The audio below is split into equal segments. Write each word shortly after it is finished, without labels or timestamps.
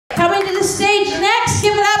the stage next.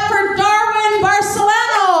 Give it up for Darwin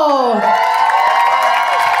Barcelona.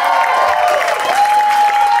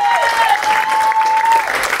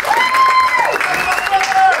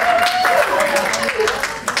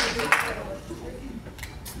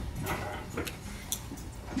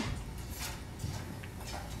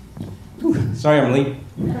 Sorry I'm late.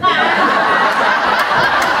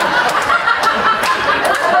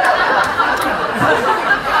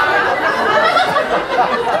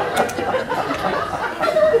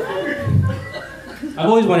 I've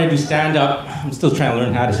always wanted to stand up. I'm still trying to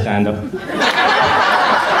learn how to stand up.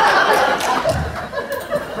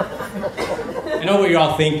 I know what you're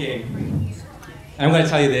all thinking. And I'm going to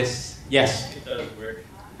tell you this. Yes, it does work.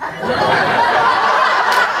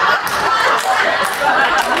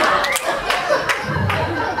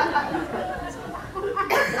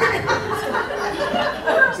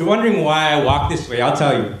 You're wondering why I walk this way, I'll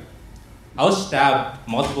tell you. I was stabbed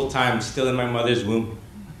multiple times still in my mother's womb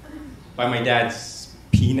by my dad's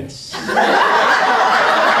penis. You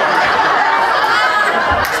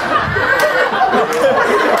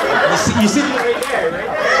see me right there, right?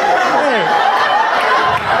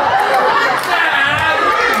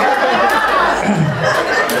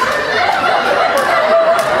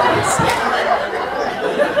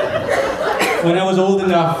 Hey. When I was old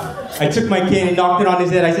enough, I took my cane and knocked it on his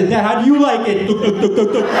head. I said, Dad, how do you like it? Tuk, tuk, tuk,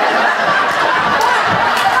 tuk, tuk.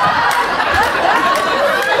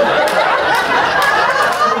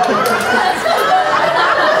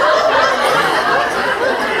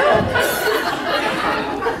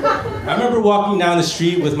 I remember walking down the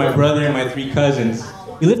street with my brother and my 3 cousins.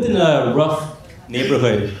 We lived in a rough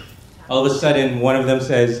neighborhood. All of a sudden, one of them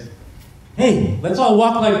says, hey, let's all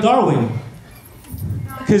walk like Darwin.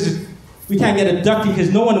 Because we can't get abducted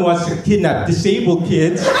because no one wants to kidnap disabled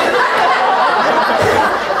kids.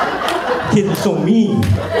 Kids are so mean.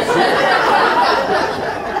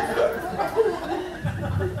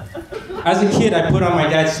 As a kid, I put on my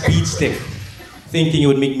dad's speed stick, thinking it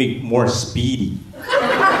would make me more speedy.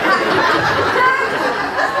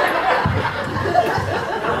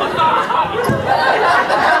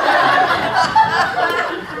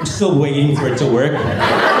 I'm still waiting for it to work.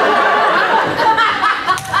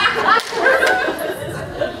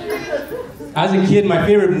 As a kid, my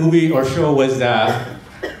favorite movie or show was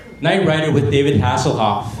Knight Rider with David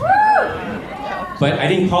Hasselhoff. But I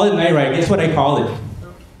didn't call it Knight Rider. Guess what I called it?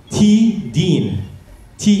 T-Dean.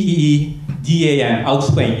 T-E-E-D-A-N. I'll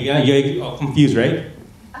explain. You're all confused, right?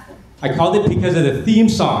 I called it because of the theme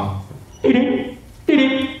song.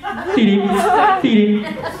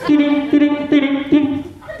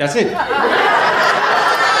 That's it.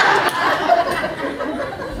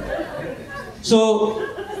 So,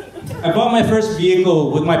 I bought my first vehicle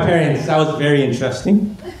with my parents. That was very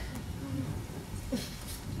interesting.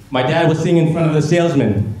 My dad was sitting in front of the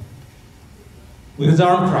salesman with his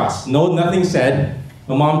arm crossed. No, nothing said.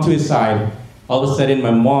 My mom to his side. All of a sudden, my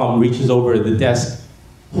mom reaches over the desk,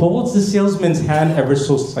 holds the salesman's hand ever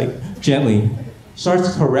so gently,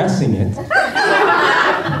 starts caressing it.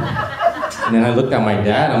 And then I looked at my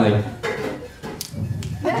dad. I'm like,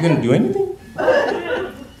 you gonna do anything?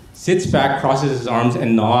 Sits back, crosses his arms,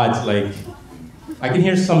 and nods like, I can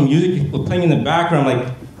hear some music playing in the background, like,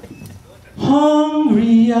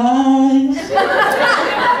 hungry eyes,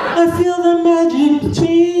 I feel the magic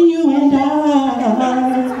between you and I.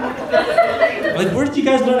 Like, where did you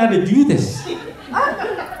guys learn how to do this?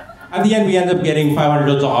 At the end, we ended up getting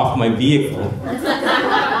 $500 off my vehicle.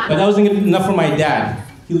 But that wasn't enough for my dad.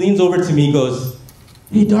 He leans over to me, goes,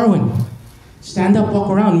 hey, Darwin, stand up, walk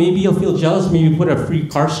around. Maybe you'll feel jealous. Maybe put a free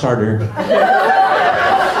car starter.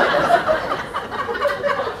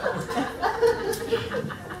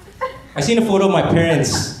 I seen a photo of my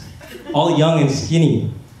parents, all young and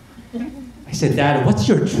skinny. I said, Dad, what's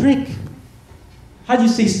your trick? How do you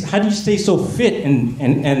stay so fit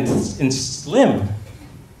and slim?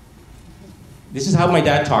 This is how my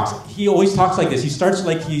dad talks. He always talks like this. He starts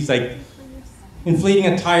like he's like inflating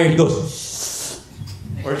a tire. He goes,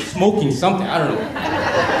 or smoking something, I don't know.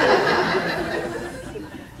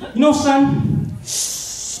 You know, son,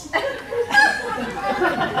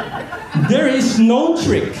 there is no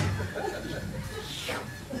trick.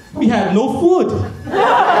 We had no food.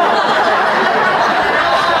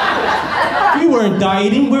 We weren't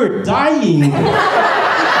dieting, we were dying.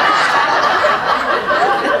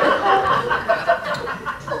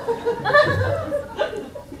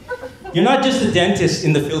 You're not just a dentist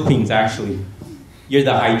in the Philippines, actually. You're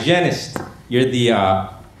the hygienist, you're the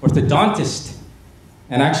orthodontist,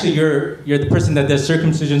 and actually you're the person that does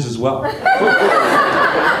circumcisions as well.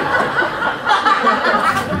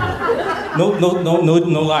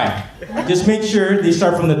 No lie. Just make sure they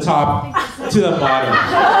start from the top to the bottom.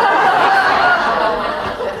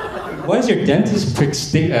 Why is your dentist prick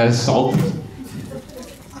salty?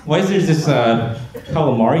 Why is there this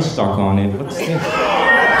calamari stock on it? What's this?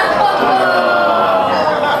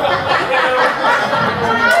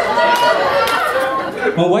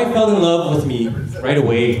 My wife fell in love with me right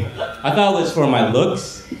away. I thought it was for my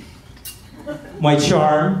looks, my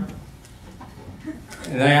charm.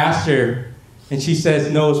 And I asked her, and she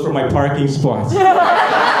says, no, it's for my parking spots.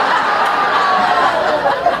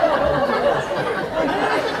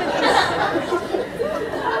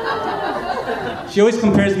 She always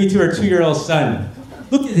compares me to her 2-year-old son.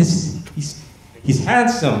 Look at this, he's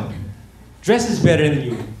handsome, dresses better than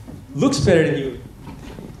you, looks better than you.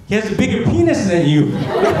 He has a bigger penis than you.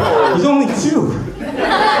 He's only 2.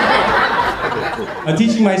 I'm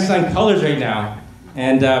teaching my son colors right now.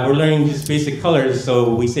 And we're learning just basic colors.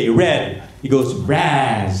 So we say red, he goes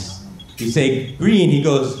raz. We say green, he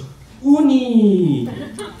goes uni.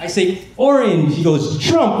 I say orange, he goes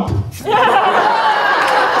Trump.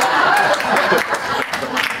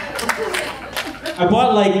 I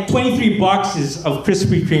bought like 23 boxes of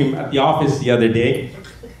Krispy Kreme at the office the other day.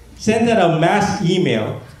 Sent out a mass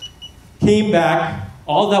email. Came back,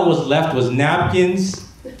 all that was left was napkins,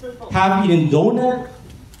 half-eaten donut,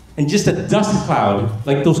 and just a dust cloud,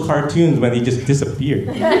 like those cartoons when they just disappear.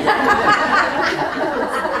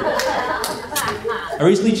 I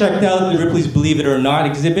recently checked out the Ripley's Believe It or Not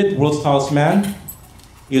exhibit, World's Tallest Man.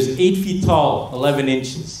 He was 8 feet tall, 11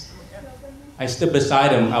 inches. I stood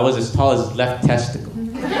beside him, I was as tall as his left testicle.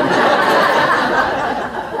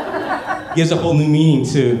 Gives a whole new meaning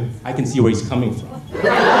to, I can see where he's coming from.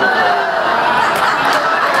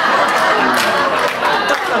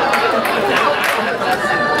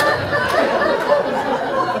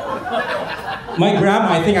 My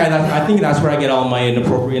grandma, I think that's where I get all my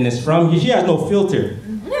inappropriateness from. She has no filter.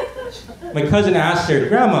 My cousin asked her,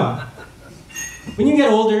 Grandma, when you get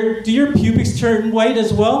older, do your pubics turn white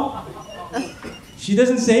as well? She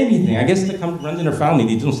doesn't say anything. I guess that runs in her family.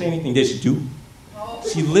 They don't say anything, they just do.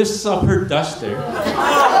 She lifts up her duster,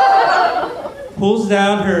 pulls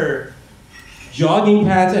down her jogging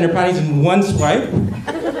pants and her panties in one swipe,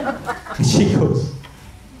 and she goes,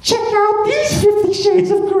 check out these 50 Shades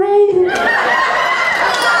of Grey.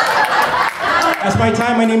 That's my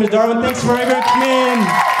time. My name is Darwin. Thanks for having me in.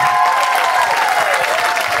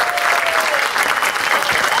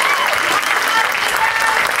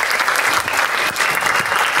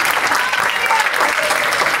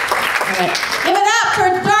 All right.